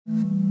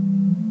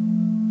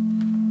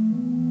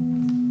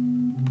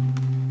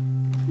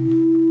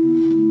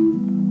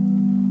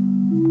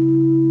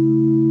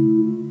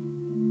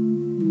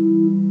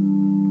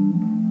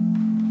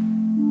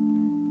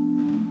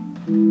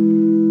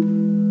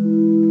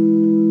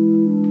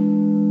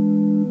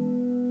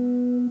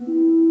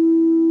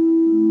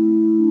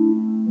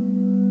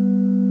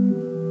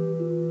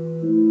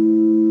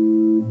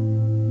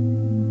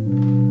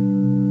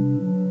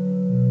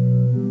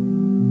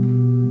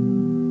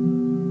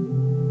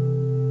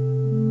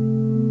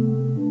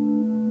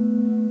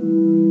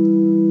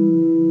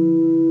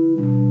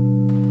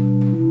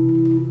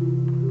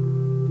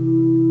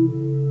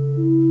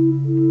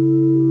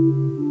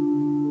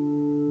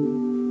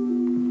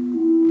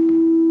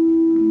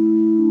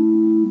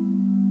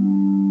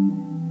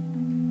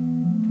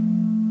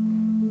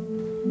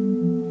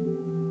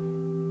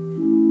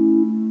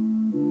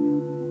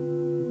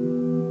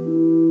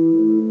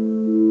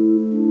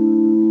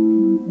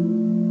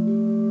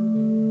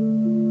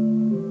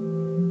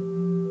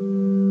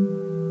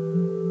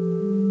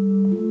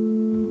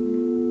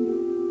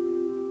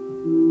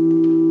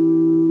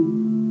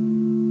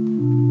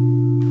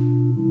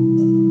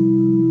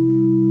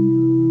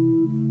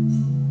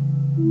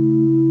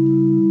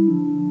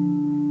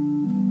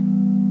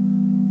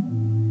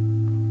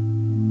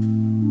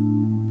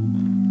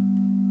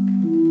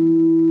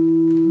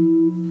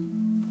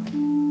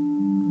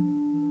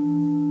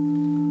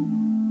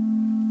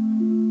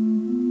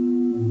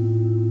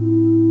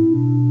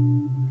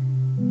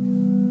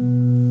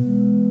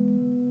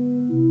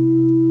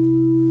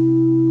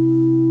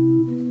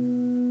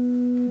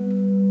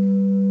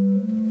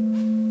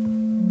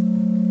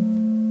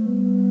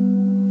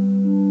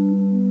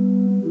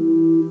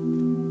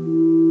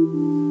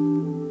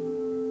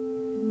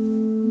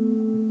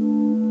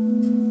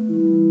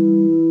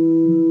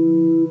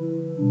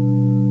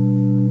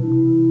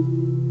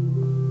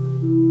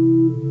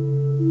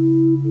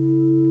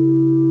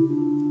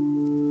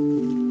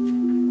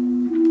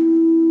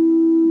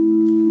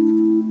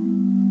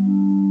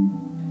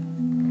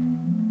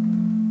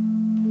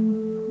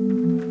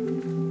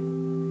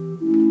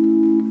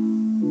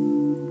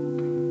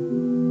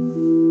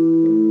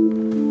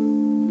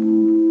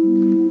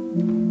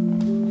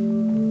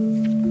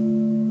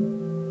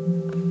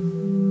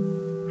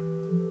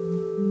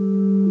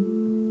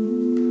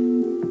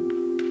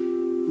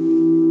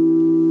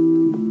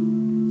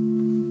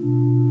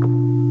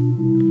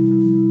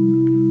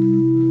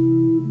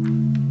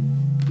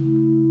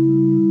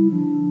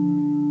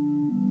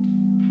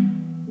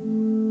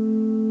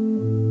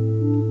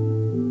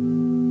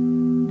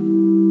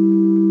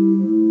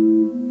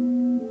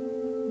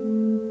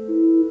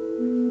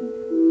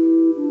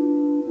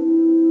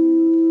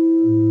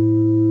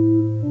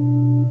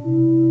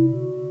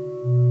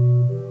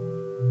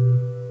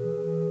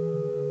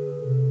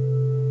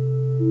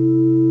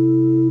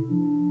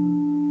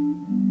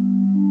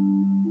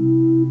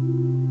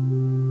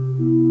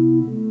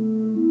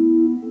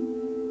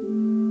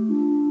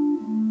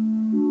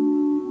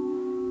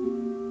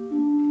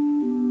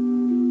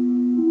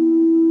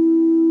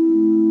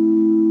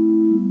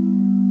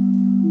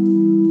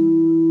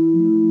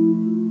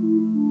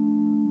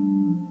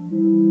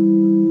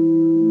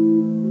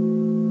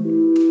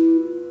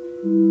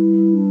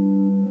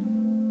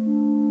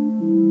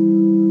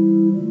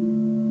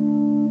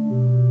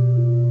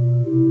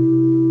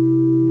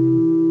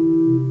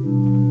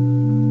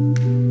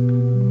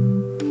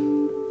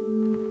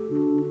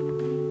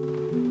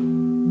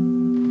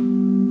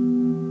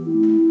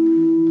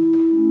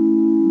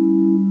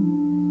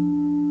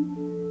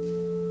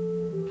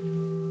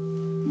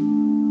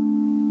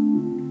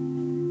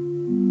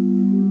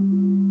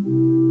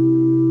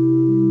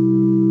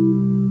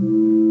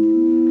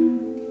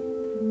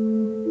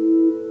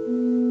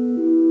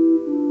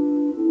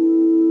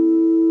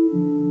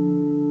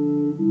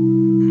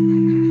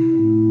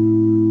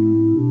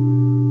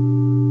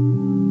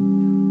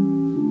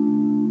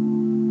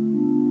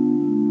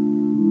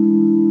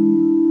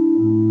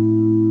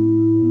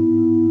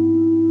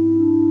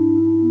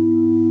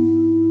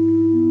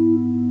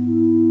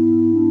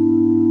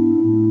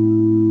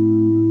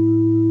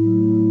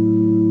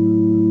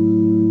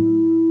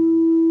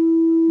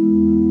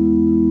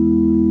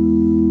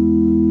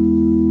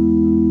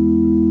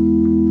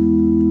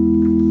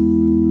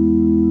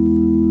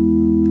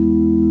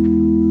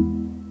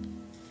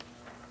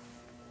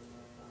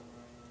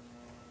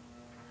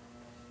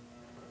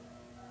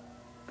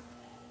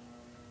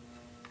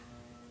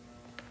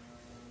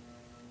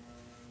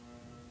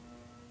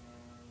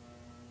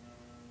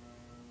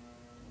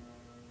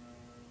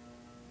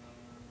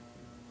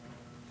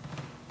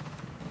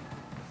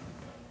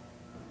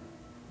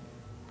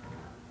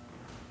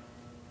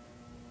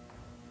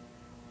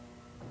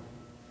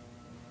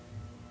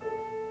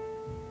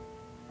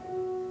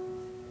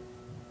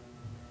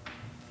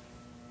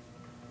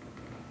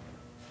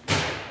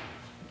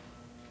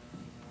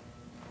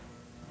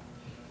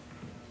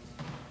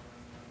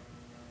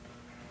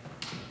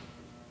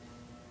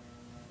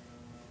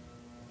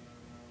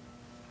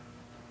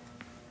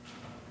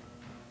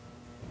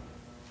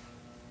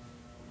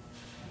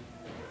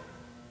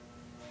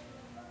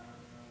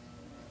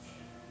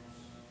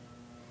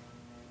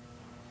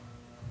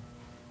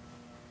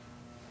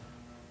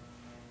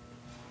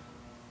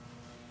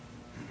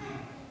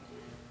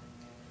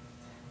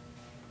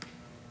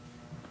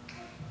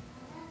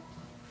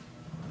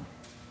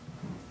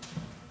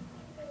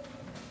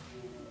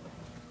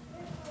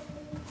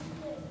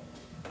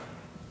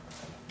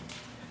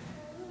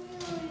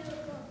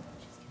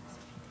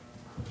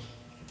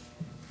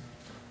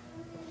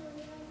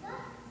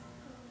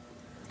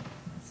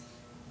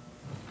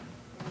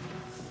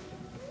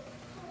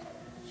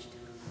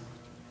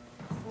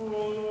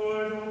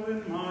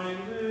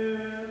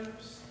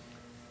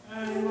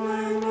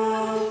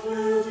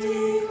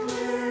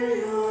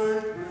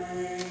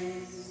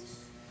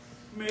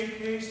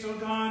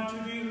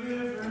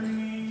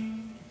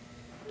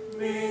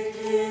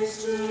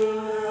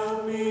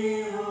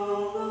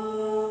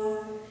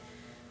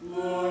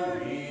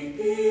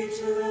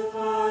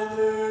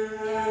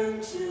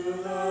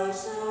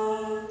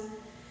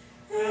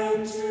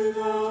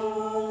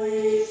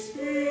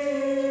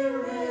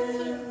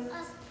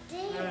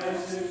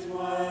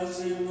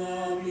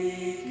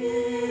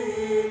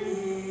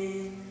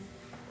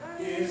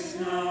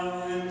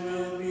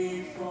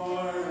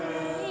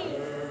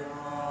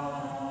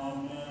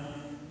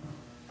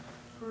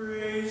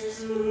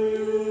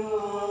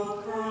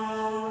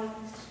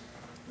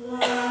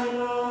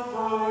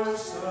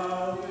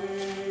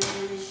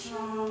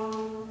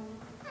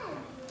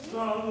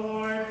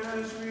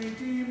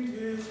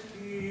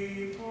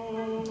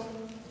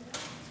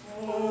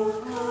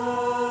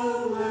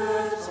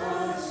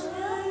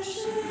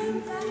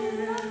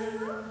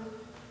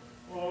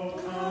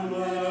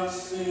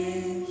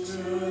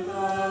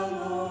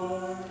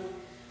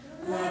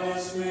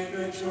us make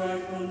a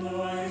joyful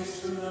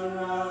noise to the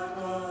rock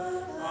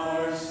of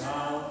our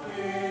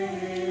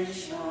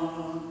salvation.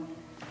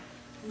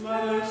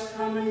 Let us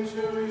come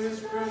into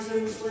his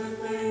presence with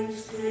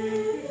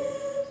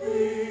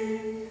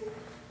thanksgiving.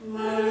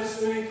 Let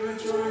us make a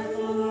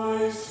joyful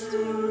noise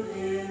to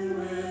him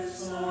with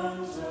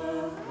songs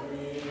of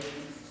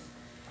praise.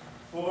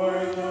 For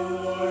the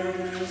Lord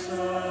is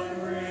a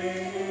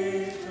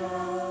great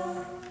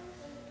God,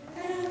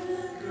 and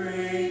a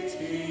great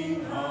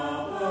King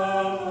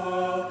above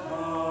all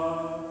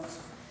gods.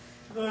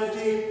 The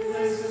deep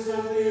places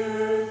of the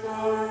earth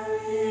are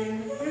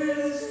in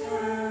his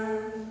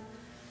hand.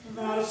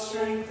 The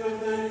strength of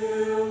the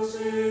hills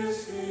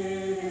is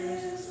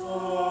his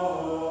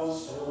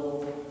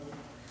also.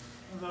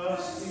 The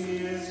sea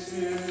is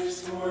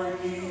his, for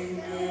he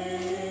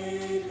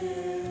made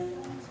it,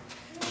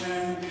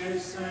 and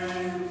his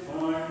sand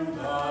formed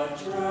the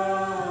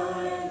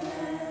dry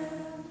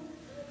land.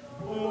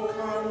 Oh,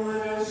 come,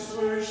 let us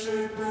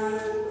worship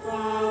and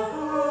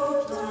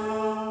bow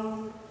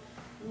down.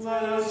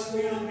 Let us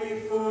kneel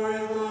before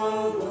the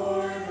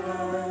Lord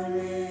our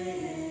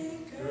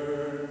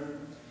Maker.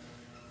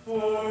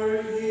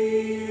 For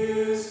he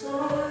is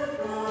our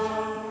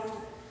God,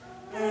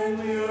 and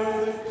we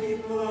are the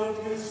people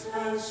of his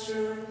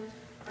pasture,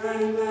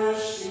 and the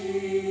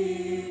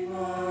sheep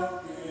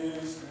of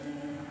his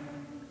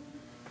hand.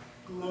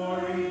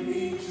 Glory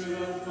be to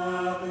the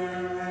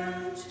Father,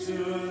 and to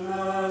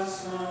the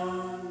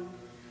Son,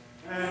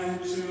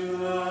 and to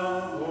the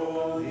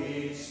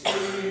Holy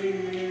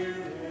Spirit,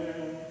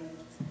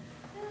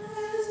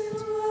 as it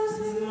was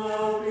in the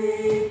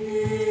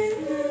beginning,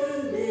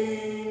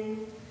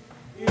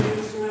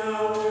 is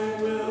now,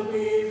 and will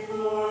be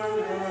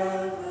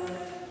forever.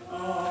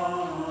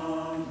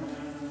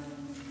 Amen.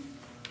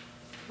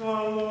 The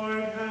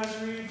Lord has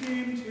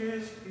redeemed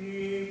his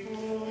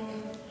people.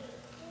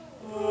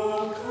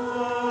 Oh,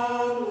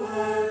 come,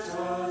 let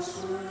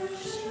us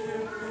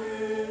worship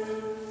him.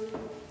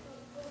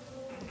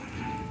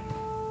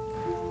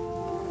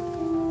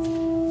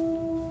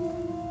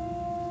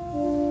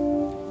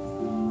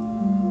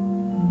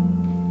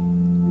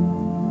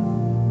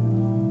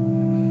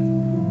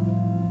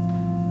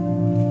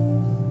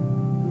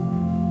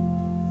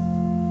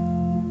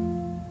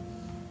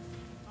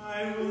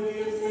 I will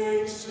give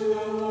thanks to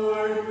the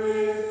Lord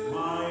with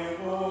my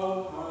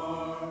whole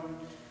heart.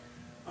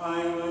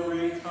 I will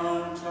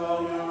recount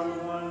all your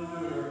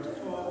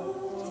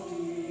wonderful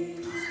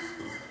deeds.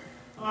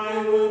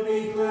 I will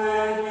be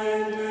glad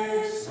and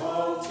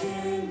exalt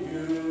in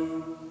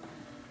you.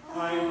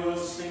 I will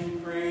sing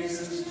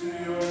praises to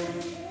your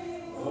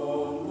name,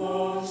 O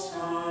Most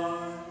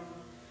High.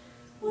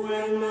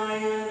 When my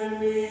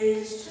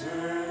enemies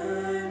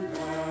turn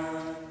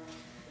back,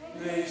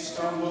 they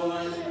stumble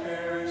and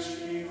perish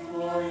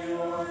before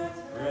your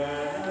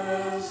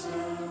presence.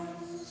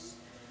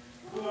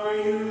 For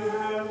you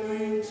have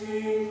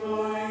maintained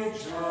my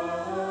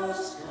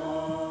just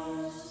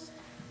cause.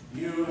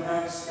 You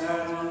have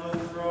sat on the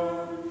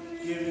throne,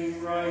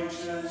 giving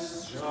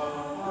righteous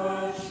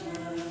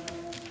judgment.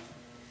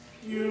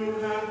 You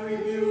have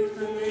rebuked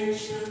the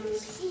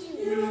nations.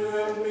 You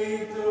have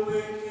made the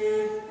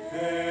wicked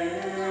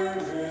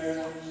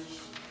perish.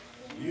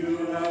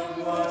 You have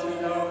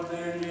blotted out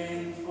their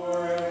name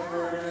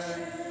forever and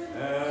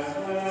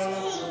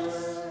ever.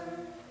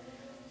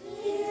 The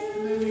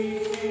enemy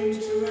came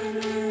to an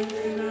end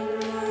in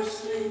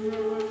everlasting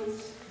ruins.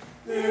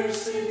 Their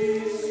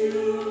cities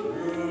you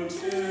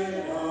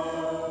rooted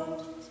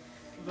out.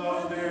 The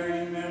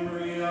very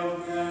memory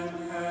of them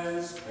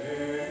has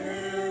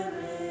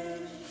perished.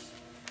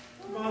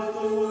 But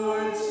the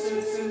Lord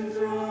sits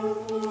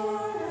enthroned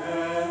forever.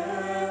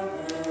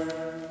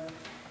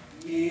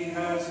 He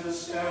has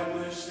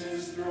established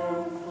his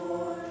throne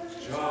for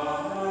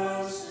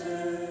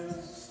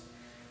justice,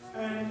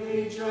 and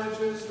he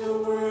judges the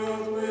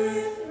world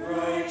with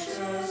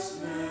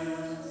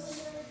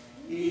righteousness.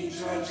 He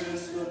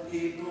judges the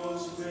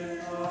peoples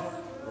with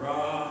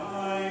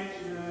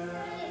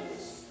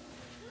uprightness.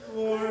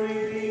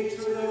 Glory be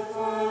to the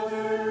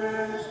Father,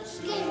 and to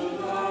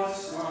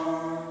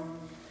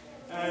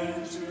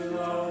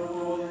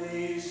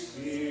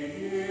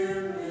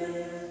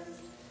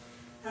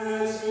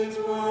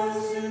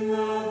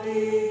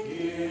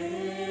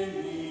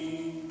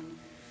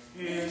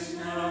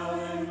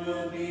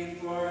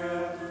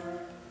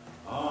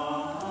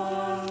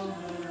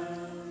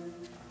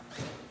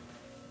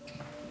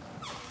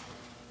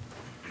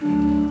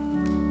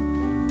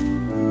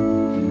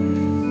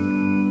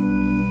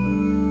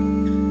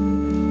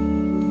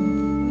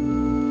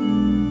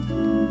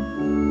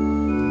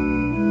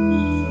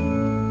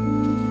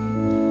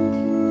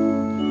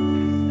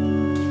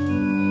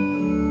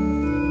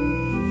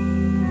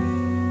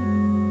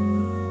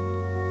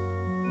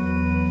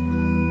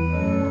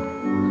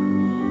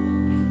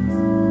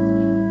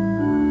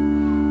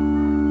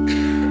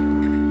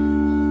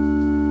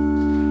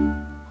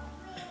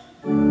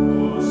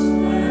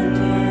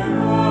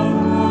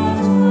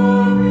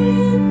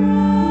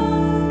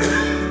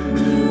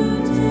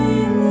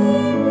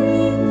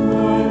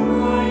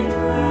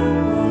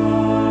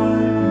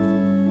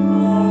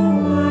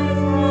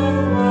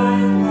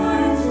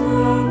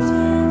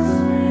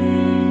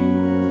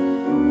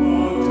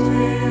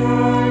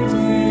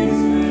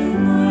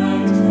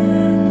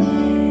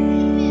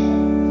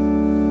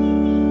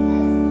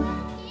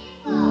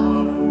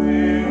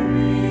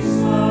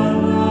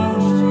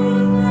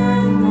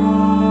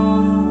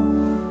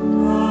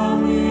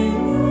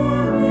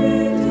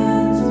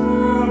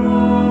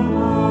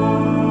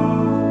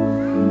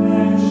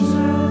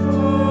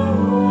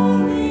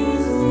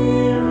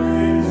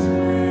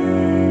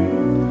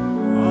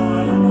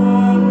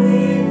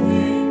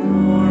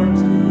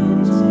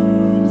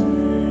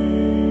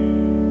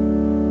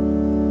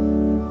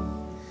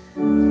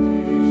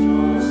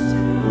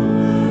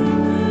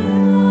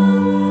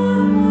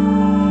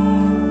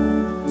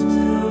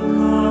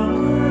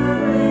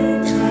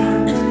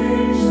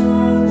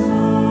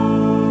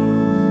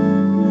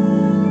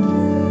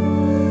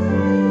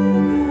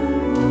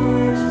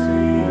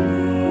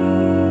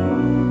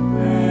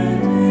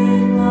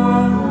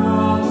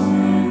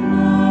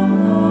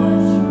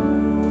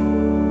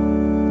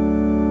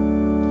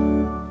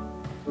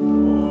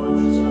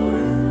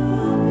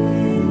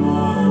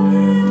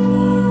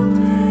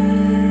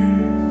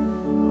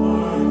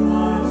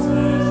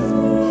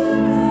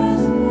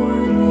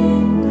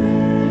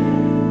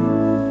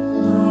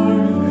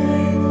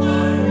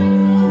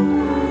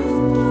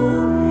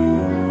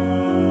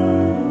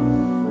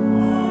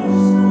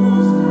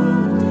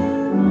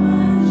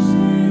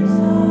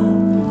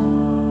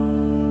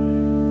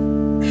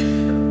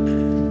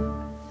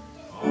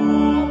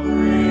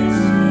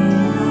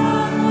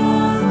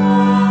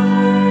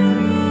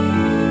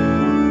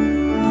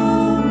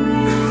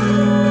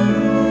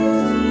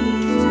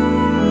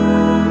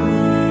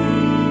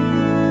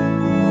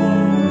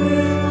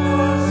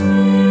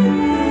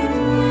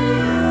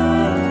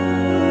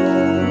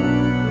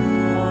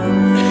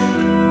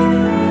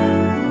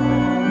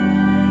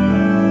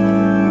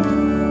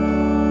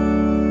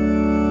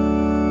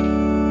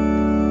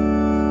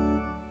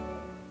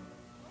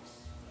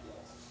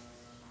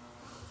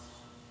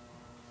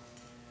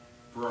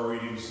For our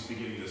readings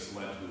beginning this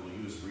Lent, we will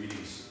use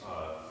readings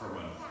from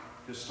a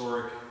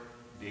historic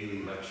daily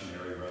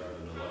lectionary rather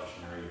than a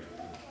lectionary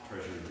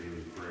treasured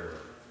daily prayer.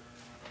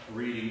 A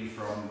reading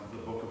from the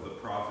book of the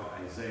prophet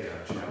Isaiah,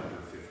 chapter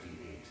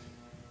 58.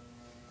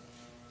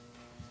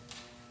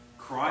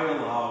 Cry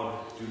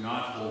aloud, do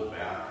not hold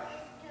back.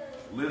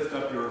 Lift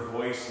up your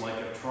voice like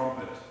a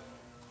trumpet.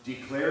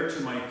 Declare to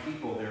my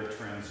people their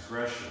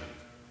transgression,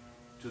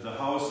 to the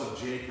house of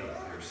Jacob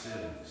their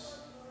sins.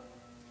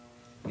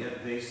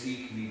 Yet they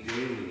seek me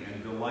daily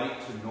and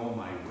delight to know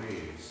my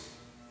ways,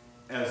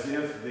 as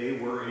if they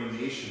were a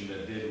nation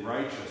that did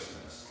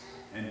righteousness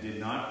and did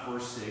not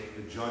forsake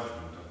the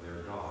judgment of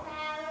their God.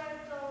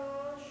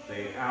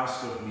 They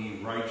ask of me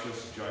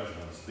righteous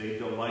judgments. They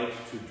delight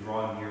to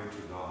draw near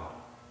to God.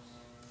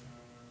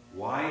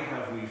 Why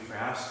have we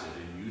fasted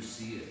and you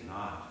see it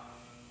not?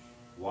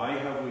 Why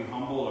have we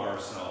humbled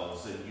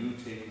ourselves and you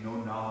take no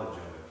knowledge of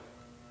it?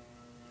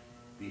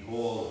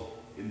 Behold,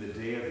 in the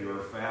day of your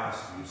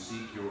fast you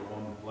seek your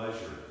own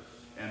pleasure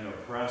and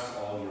oppress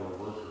all your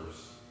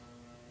workers.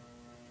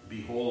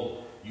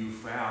 Behold, you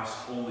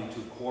fast only to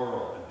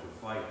quarrel and to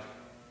fight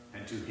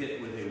and to hit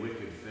with a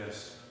wicked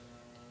fist.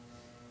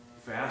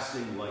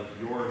 Fasting like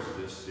yours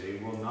this day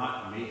will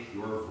not make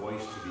your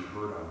voice to be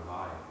heard on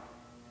high.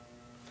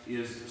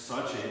 Is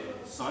such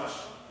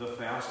the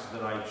fast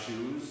that I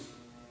choose,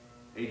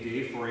 a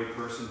day for a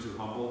person to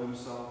humble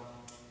himself?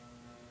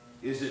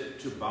 Is it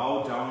to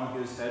bow down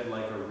his head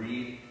like a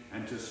reed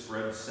and to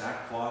spread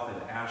sackcloth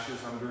and ashes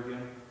under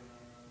him?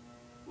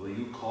 Will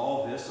you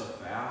call this a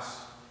fast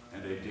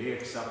and a day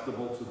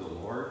acceptable to the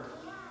Lord?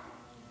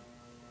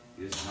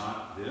 Is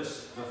not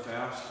this the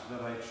fast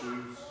that I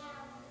choose?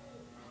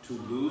 To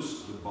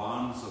loose the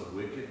bonds of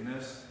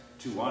wickedness,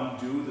 to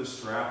undo the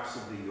straps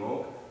of the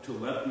yoke, to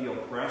let the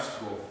oppressed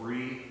go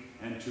free,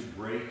 and to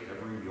break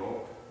every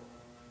yoke?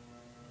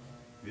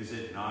 Is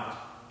it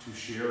not to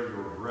share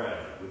your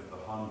bread with the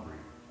hungry,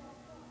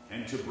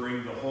 and to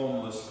bring the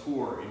homeless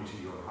poor into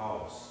your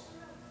house?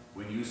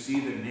 When you see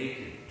the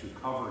naked, to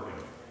cover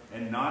him,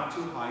 and not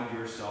to hide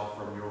yourself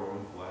from your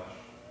own flesh?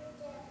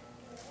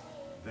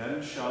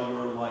 Then shall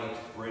your light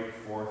break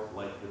forth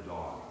like the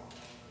dawn,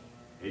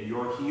 and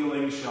your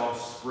healing shall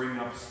spring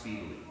up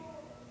speedily.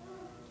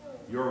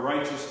 Your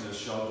righteousness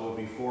shall go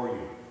before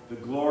you.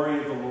 The glory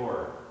of the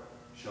Lord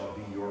shall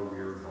be your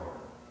rear guard.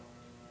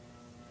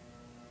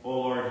 O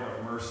Lord,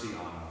 have mercy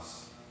on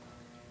us.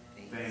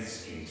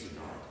 Thanks be to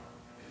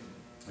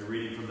God. A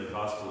reading from the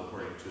Gospel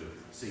according to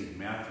St.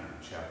 Matthew,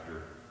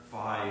 chapter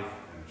 5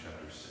 and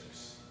chapter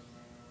 6.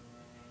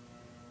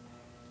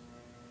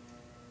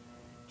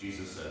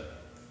 Jesus said,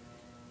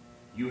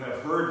 "You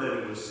have heard that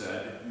it was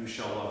said, 'You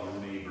shall love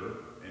your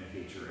neighbor and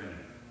hate your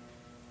enemy.'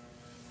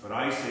 But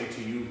I say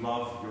to you,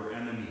 love your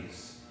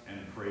enemies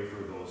and pray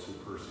for those who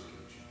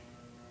persecute you,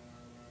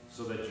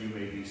 so that you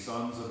may be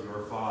sons of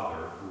your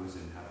Father who is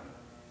in heaven.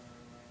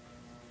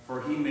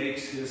 For he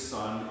makes his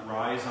sun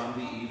rise on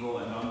the evil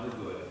and on the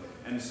good,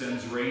 and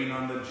sends rain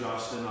on the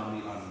just and on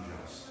the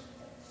unjust.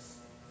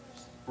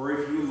 For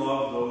if you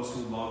love those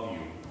who love you,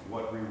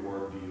 what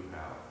reward do you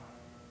have?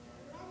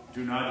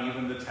 Do not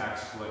even the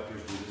tax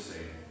collectors do the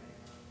same?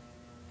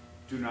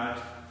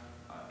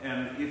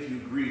 And if you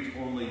greet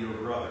only your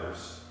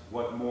brothers,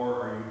 what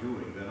more are you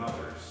doing than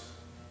others?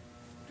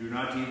 Do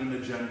not even the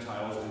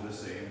Gentiles do the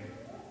same?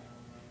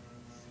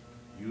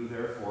 You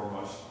therefore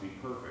must be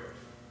perfect,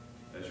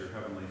 as your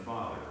heavenly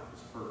Father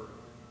is perfect.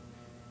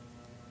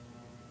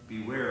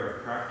 Beware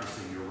of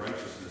practicing your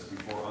righteousness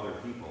before other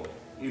people,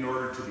 in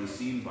order to be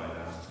seen by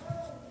them.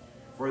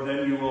 For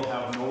then you will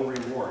have no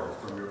reward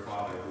from your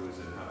Father who is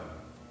in heaven.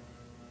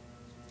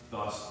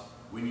 Thus,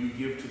 when you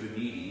give to the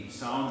needy,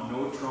 sound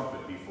no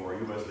trumpet before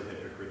you, as the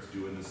hypocrites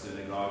do in the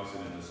synagogues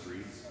and in the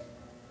streets,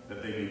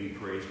 that they may be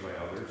praised by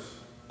others.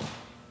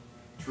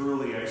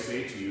 Truly I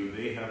say to you,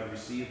 they have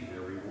received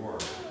their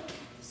reward.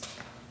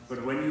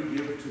 But when you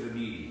give to the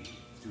needy,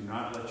 do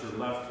not let your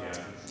left hand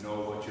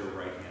know what your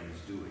right hand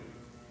is doing,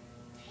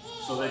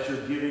 so that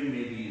your giving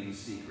may be in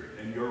secret,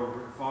 and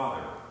your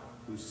Father,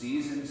 who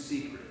sees in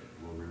secret,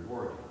 will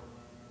reward you.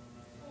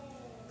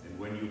 And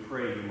when you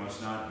pray, you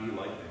must not be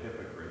like the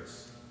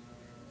hypocrites,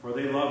 for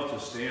they love to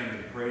stand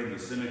and pray in the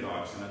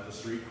synagogues and at the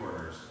street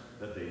corners,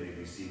 that they may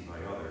be seen by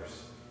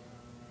others.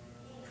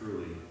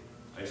 Truly,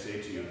 I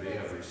say to you, they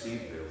have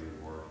received their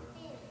reward.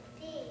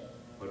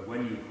 But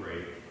when you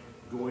pray,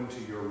 go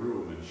into your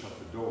room and shut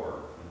the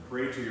door, and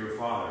pray to your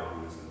Father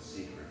who is in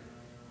secret.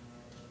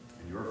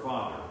 And your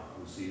Father,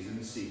 who sees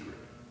in secret,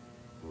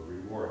 will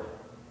reward you.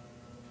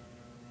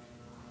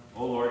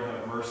 O Lord,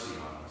 have mercy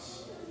on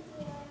us.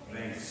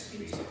 Thanks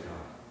be to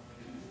God.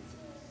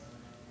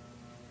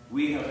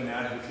 We have an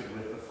advocate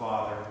with the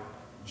Father.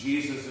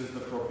 Jesus is the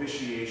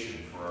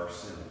propitiation for our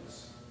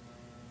sins.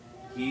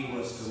 He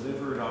was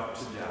delivered up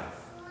to death.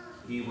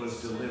 He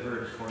was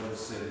delivered for the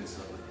sins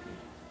of the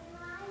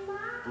people.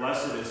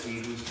 Blessed is he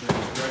whose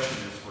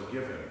transgression is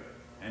forgiven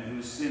and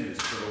whose sin is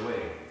put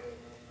away.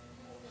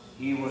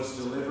 He was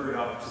delivered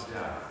up to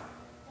death.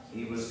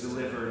 He was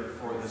delivered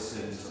for the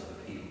sins of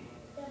the people.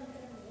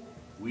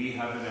 we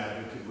have an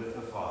advocate with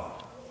the Father.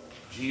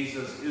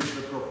 Jesus is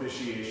the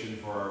propitiation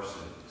for our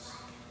sins.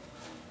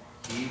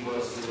 He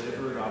was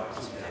delivered up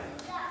to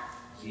death.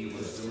 He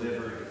was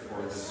delivered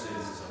for the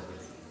sins of the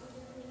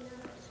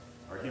people.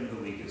 Our hymn of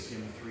the week is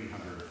hymn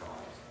 305.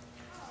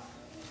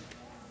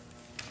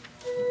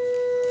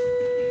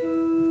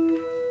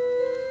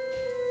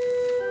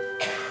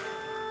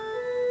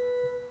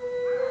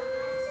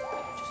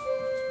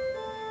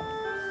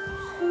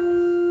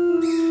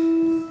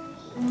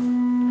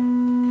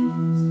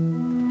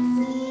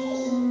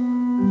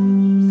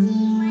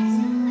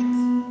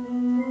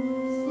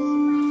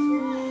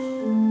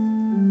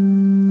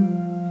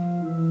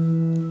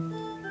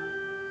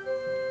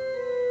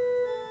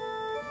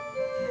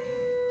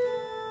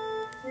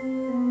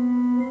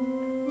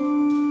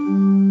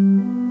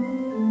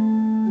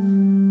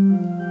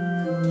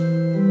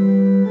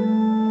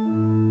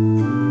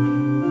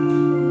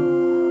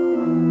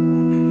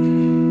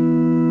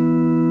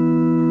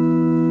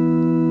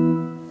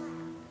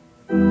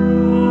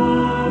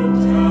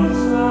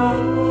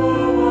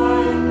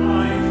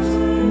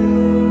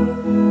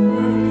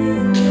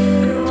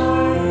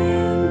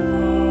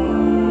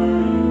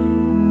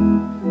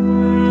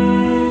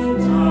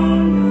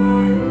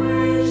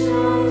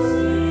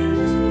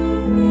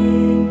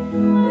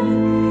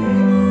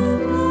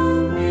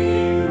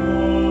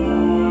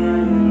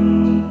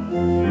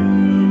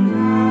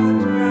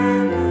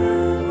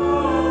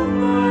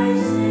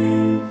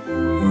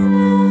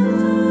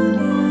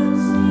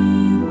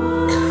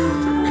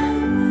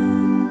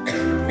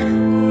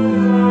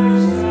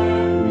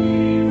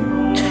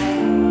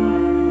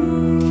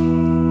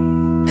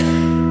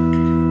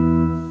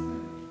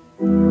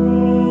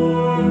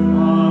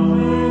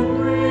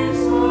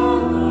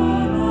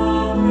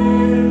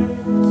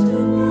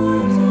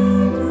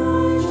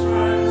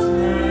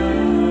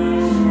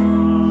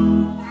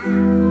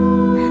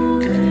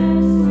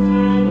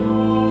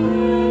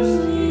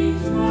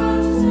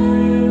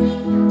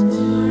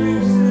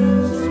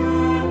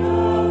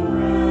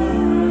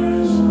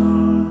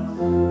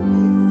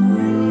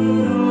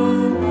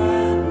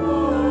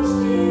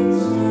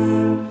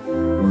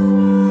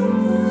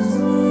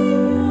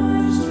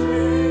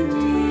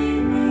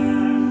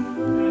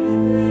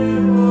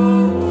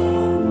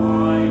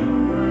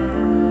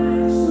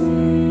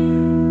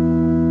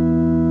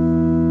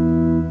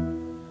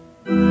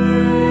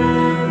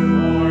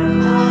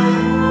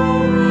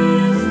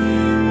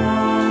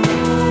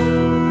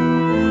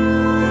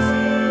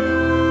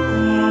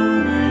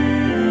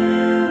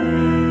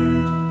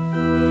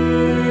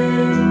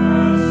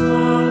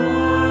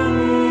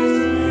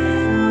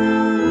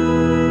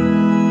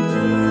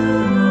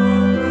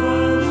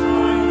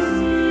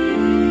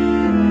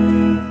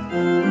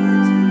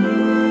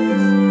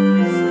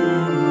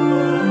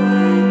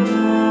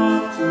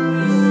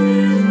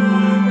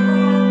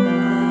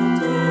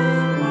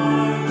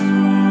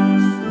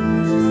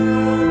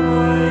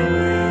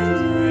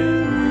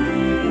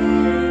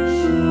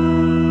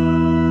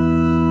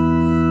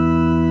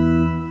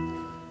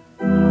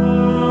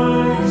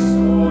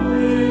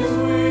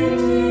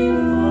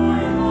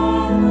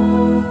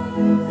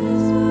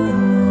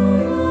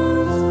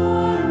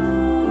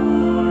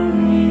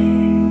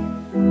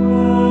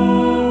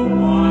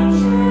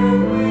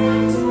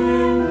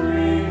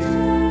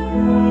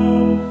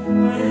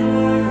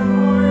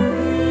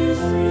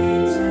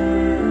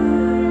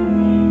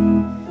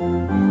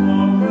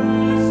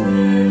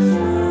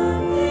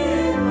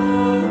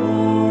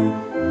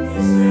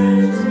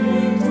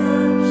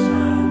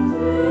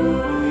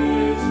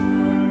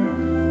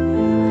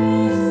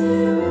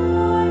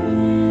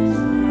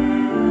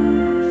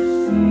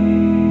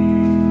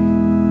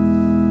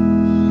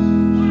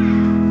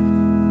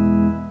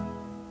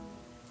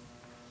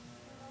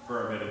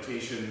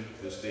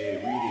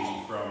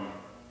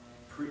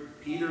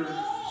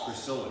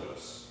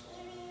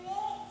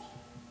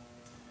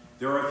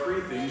 There are three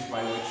things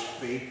by which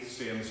faith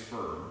stands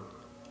firm.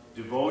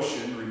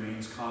 Devotion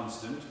remains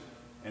constant,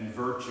 and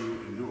virtue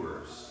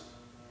endures.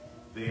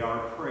 They are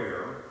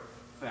prayer,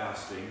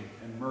 fasting,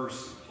 and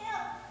mercy.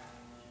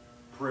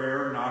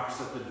 Prayer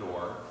knocks at the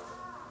door.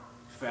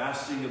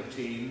 Fasting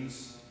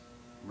obtains.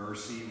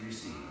 Mercy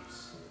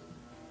receives.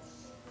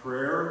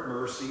 Prayer,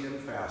 mercy, and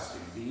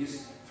fasting,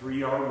 these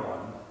three are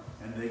one,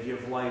 and they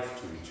give life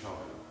to each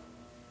other.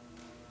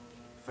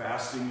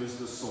 Fasting is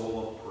the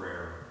soul of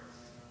prayer.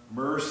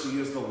 Mercy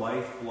is the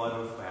lifeblood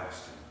of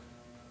fasting.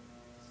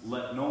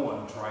 Let no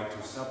one try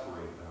to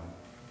separate them.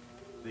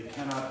 They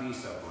cannot be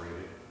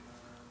separated.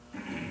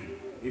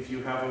 If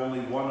you have only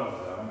one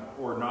of them,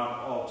 or not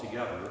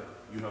altogether,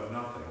 you have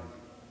nothing.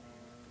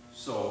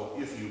 So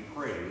if you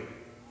pray,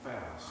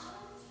 fast.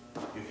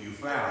 If you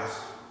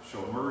fast,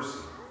 show mercy.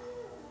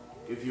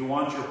 If you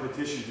want your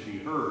petition to be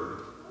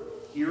heard,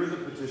 hear the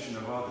petition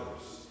of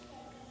others.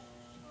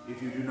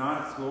 If you do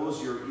not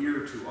close your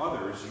ear to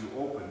others, you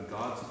open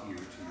God's ear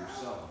to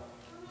yourself.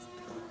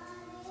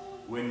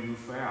 When you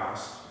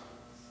fast,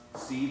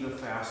 see the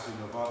fasting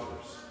of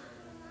others.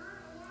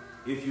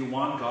 If you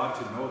want God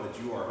to know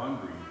that you are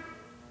hungry,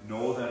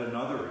 know that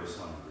another is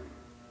hungry.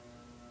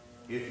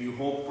 If If you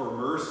hope for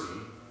mercy,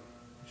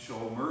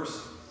 show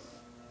mercy.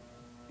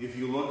 If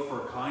you look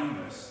for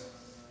kindness,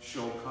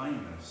 show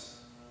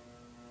kindness.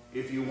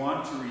 If you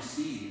want to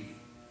receive,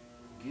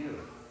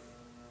 give.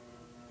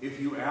 If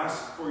you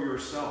ask for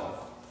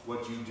yourself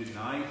what you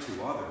deny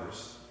to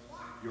others,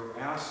 your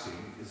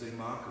asking is a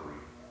mockery.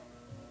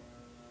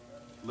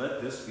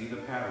 Let this be the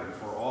pattern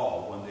for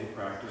all when they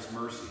practice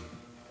mercy.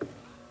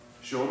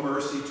 Show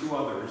mercy to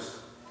others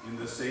in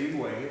the same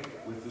way,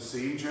 with the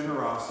same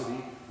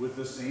generosity, with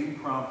the same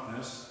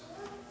promptness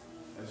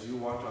as you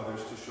want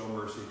others to show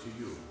mercy to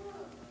you.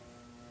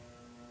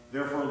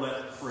 Therefore,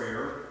 let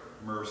prayer,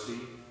 mercy,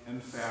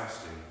 and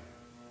fasting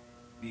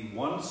be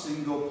one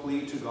single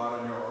plea to God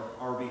on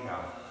our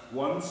behalf,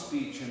 one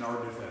speech in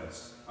our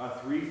defense, a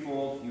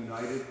threefold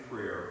united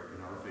prayer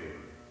in our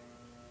favor.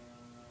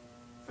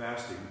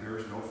 Fasting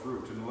bears no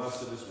fruit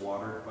unless it is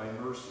watered by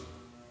mercy.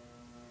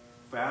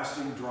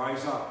 Fasting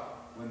dries up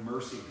when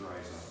mercy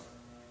dries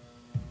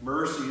up.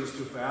 Mercy is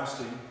to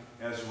fasting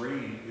as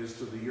rain is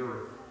to the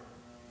earth.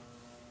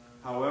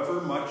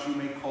 However much you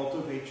may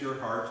cultivate your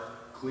heart,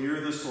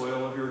 clear the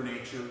soil of your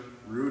nature,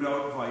 root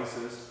out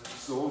vices,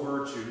 sow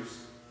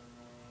virtues,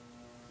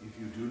 if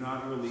you do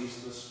not release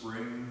the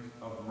spring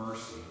of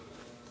mercy,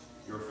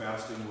 your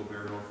fasting will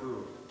bear no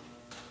fruit.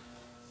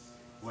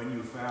 When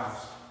you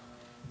fast,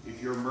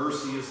 if your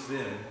mercy is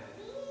thin,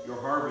 your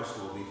harvest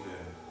will be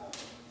thin.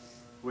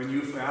 When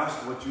you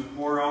fast, what you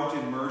pour out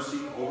in mercy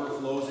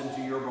overflows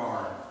into your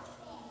barn.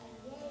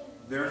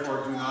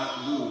 Therefore, do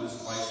not lose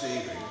by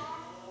saving,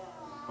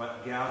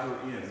 but gather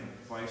in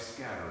by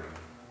scattering.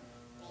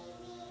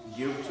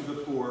 Give to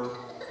the poor,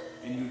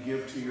 and you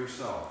give to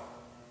yourself.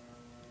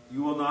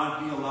 You will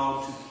not be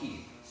allowed to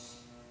keep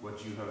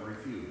what you have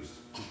refused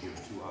to give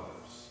to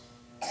others.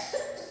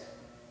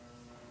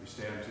 We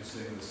stand to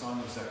sing the song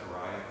of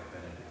Zechariah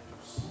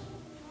Benedictus.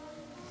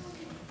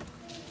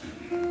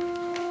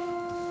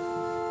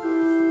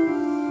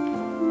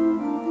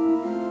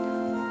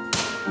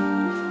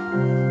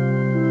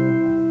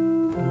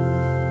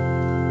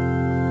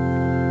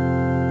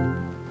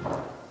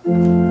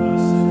 Oh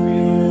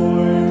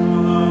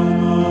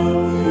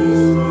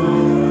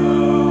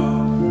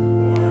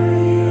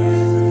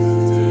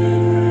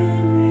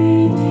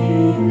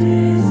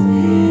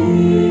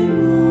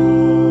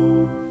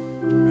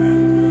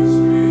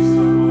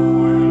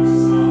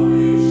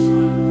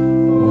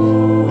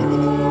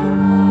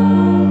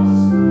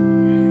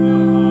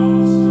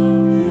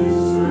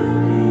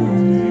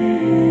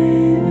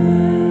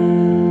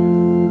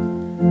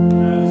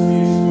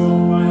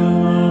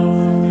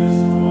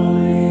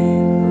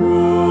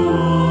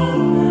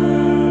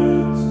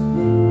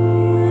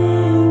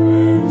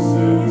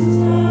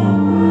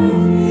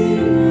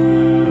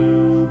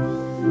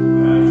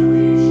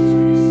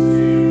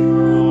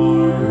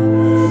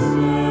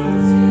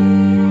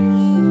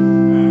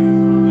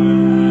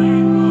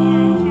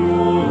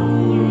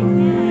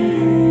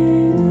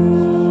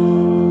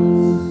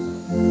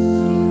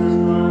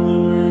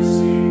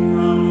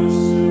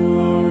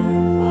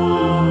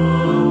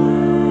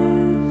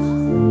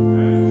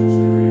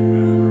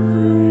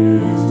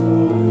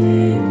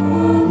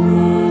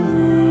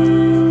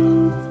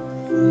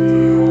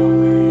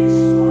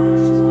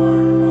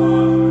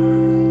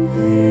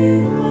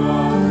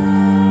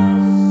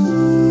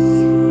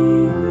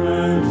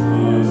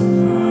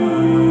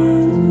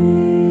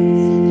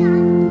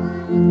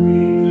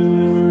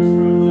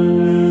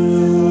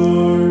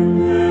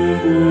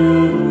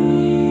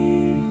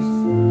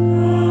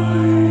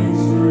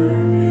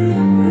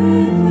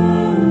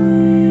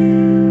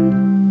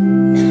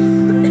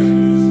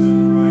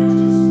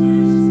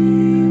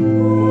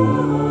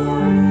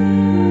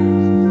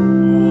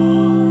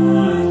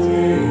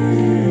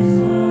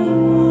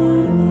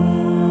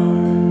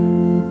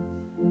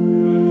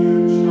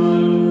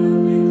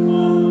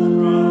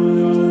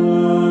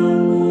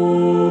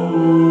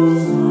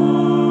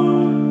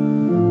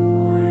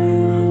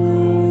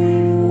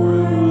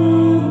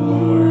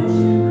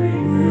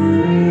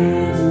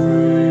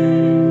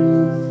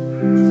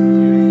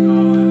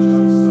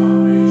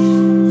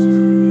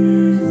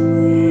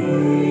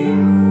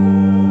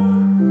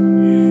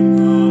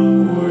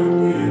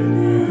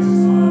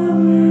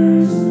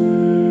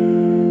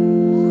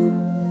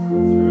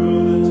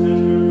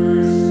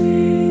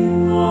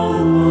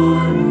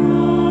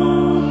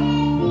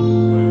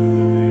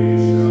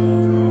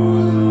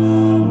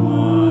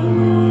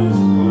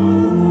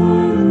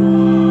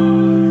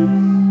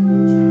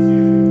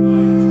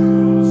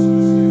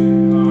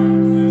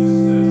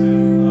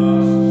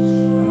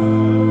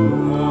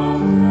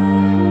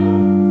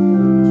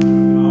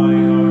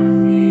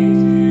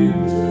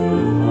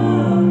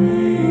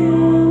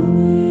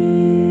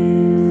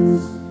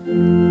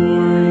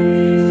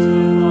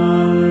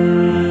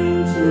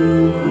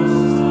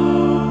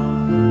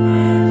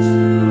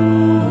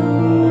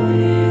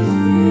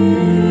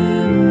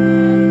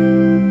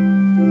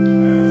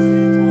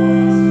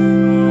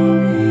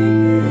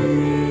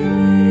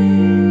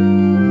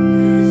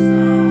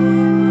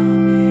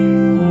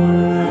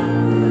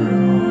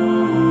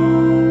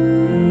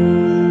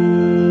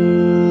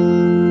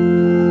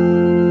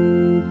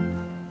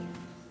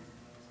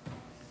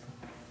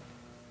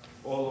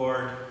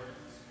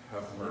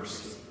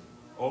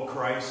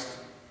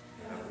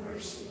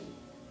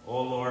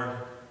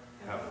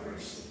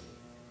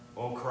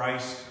O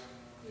Christ,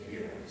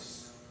 hear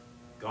us.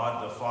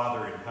 God the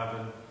Father in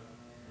heaven,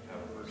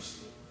 have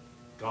mercy.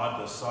 God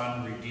the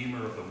Son,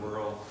 Redeemer of the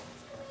world,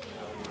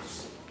 have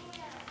mercy.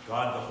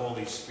 God the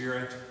Holy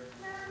Spirit,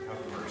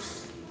 have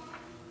mercy.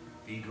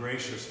 Be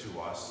gracious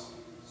to us.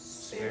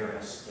 Spare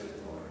us,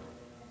 good Lord.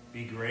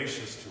 Be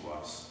gracious to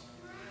us.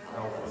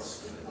 Help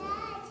us, good Lord.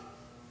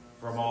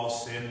 From all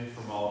sin,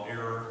 from all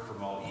error,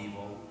 from all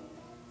evil,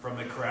 from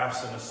the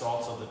crafts and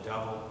assaults of the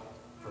devil,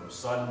 from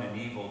sudden and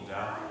evil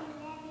death,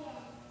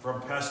 from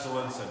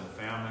pestilence and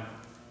famine,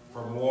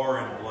 from war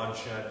and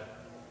bloodshed,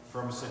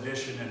 from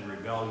sedition and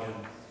rebellion,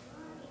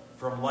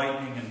 from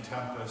lightning and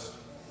tempest,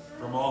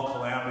 from all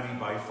calamity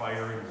by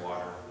fire and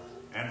water,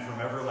 and from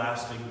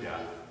everlasting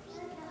death.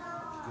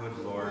 Good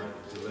Lord,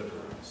 deliver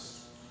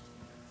us.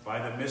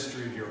 By the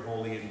mystery of your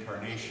holy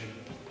incarnation,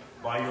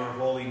 by your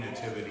holy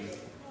nativity,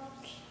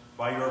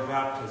 by your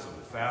baptism,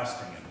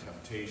 fasting, and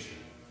temptation,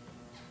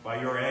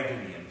 by your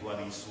agony and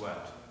bloody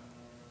sweat,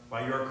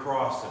 by your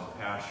cross and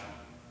passion,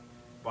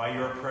 by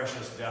your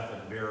precious death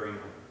and burial,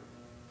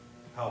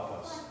 help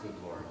us, good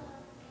Lord.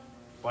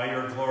 By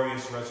your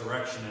glorious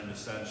resurrection and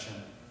ascension,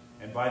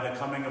 and by the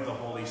coming of the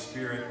Holy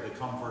Spirit, the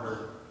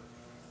Comforter,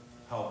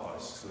 help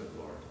us, good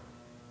Lord.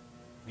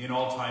 In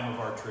all time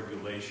of our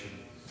tribulation,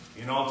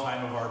 in all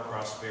time of our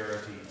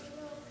prosperity,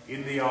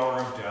 in the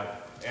hour of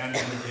death, and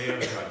in the day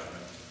of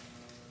judgment,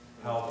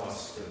 help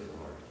us, good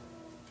Lord.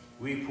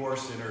 We poor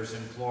sinners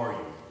implore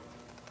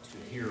you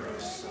to hear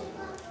us, O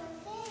Lord.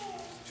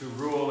 To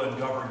rule and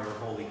govern your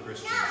holy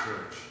Christian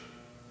church,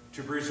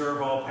 to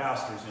preserve all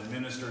pastors and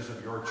ministers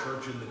of your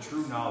church in the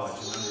true knowledge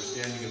and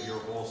understanding of your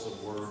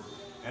wholesome word,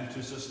 and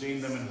to sustain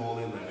them in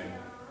holy living,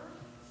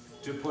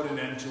 to put an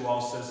end to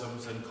all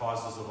schisms and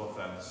causes of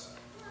offense,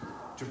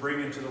 to bring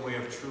into the way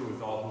of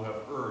truth all who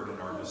have erred and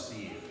are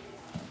deceived,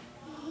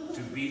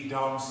 to beat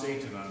down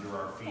Satan under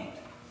our feet,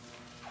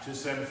 to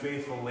send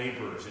faithful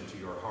laborers into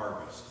your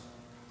harvest,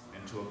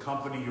 and to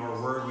accompany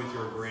your word with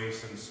your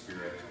grace and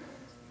spirit.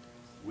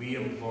 We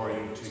implore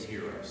you to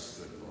hear us,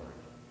 good Lord,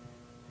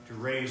 to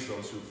raise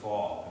those who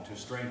fall and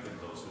to strengthen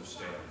those who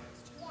stand,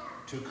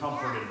 to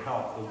comfort and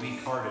help the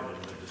weak-hearted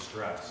and the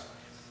distressed.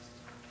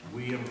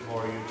 We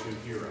implore you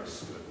to hear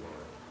us, good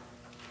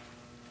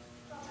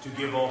Lord, to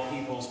give all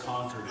peoples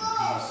concord in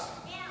peace,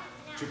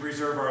 to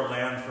preserve our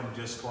land from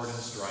discord and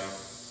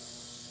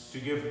strife, to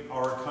give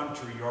our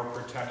country your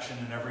protection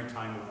in every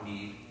time of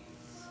need,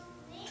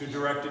 to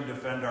direct and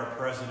defend our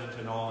president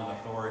and all in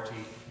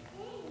authority,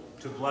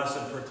 to bless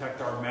and protect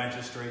our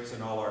magistrates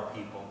and all our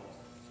people,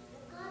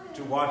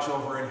 to watch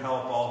over and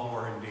help all who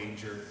are in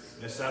danger,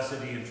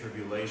 necessity and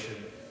tribulation,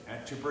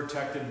 and to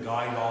protect and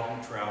guide all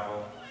who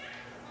travel,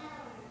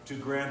 to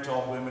grant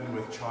all women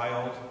with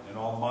child and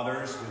all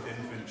mothers with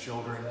infant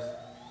children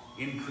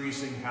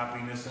increasing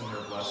happiness in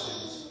their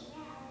blessings,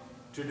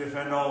 to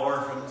defend all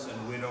orphans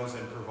and widows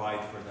and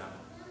provide for them,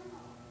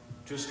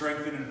 to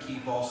strengthen and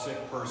keep all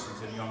sick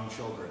persons and young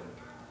children,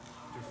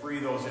 to free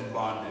those in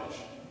bondage,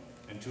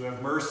 and to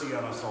have mercy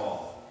on us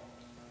all.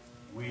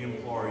 We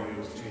implore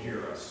you to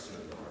hear us,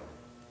 good Lord.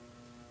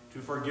 To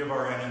forgive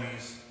our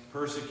enemies,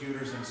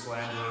 persecutors and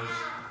slanderers,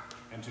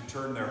 and to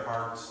turn their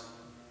hearts.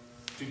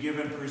 To give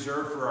and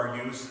preserve for our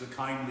use the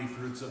kindly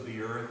fruits of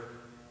the earth,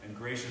 and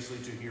graciously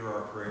to hear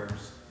our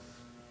prayers.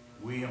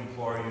 We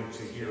implore you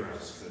to hear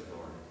us, good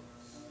Lord.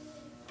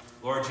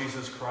 Lord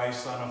Jesus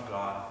Christ, Son of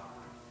God,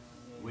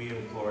 we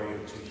implore you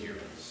to hear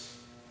us.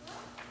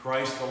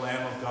 Christ, the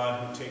Lamb of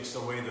God, who takes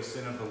away the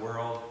sin of the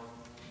world,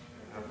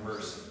 have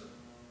mercy.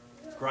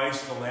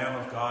 Christ, the Lamb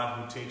of God,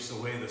 who takes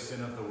away the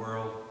sin of the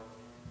world,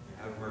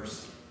 have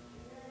mercy.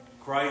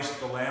 Christ,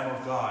 the Lamb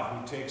of God,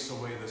 who takes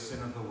away the sin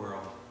of the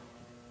world,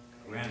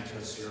 grant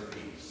us your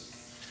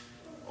peace.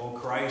 O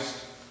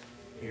Christ,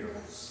 hear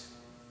us.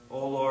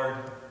 O Lord,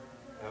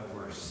 have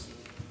mercy.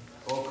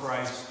 O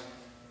Christ,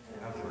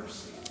 have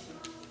mercy.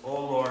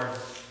 O Lord,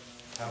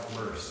 have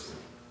mercy.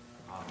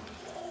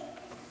 Amen.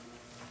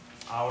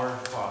 Our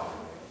Father,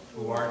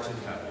 who art in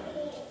heaven,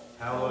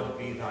 hallowed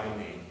be thy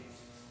name.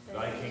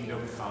 Thy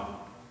kingdom come,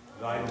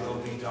 thy will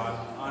be done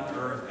on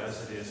earth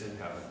as it is in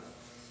heaven.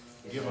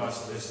 Give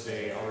us this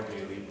day our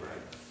daily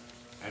bread,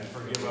 and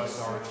forgive us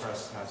our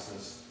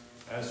trespasses,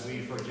 as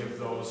we forgive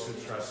those who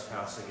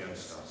trespass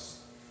against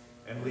us.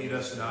 And lead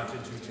us not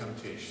into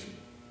temptation,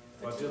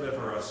 but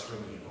deliver us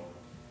from evil.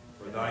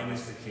 For thine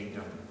is the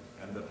kingdom,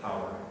 and the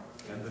power,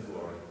 and the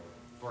glory,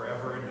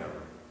 forever and ever.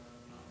 Amen.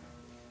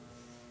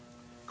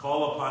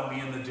 Call upon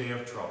me in the day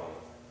of trouble.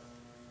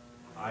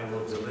 I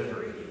will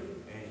deliver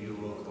you, and you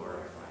will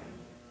glorify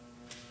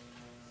me.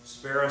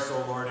 Spare us,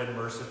 O Lord, and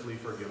mercifully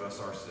forgive us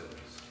our sins.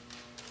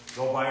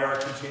 Though by our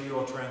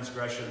continual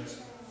transgressions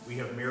we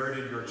have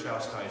merited your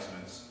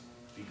chastisements,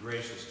 be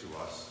gracious to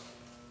us.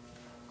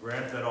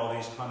 Grant that all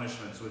these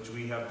punishments which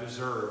we have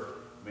deserved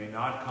may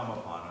not come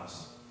upon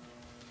us,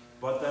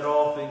 but that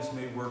all things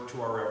may work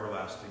to our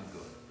everlasting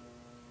good.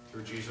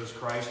 Through Jesus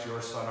Christ,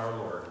 your Son, our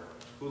Lord,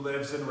 who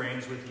lives and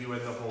reigns with you in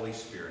the Holy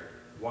Spirit,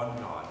 one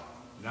God,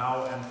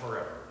 now and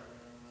forever.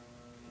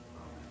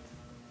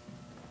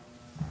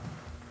 Amen.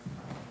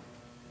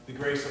 The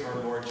grace of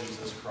our Lord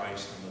Jesus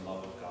Christ and the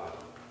love of God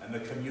and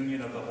the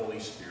communion of the Holy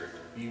Spirit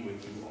be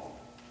with you all.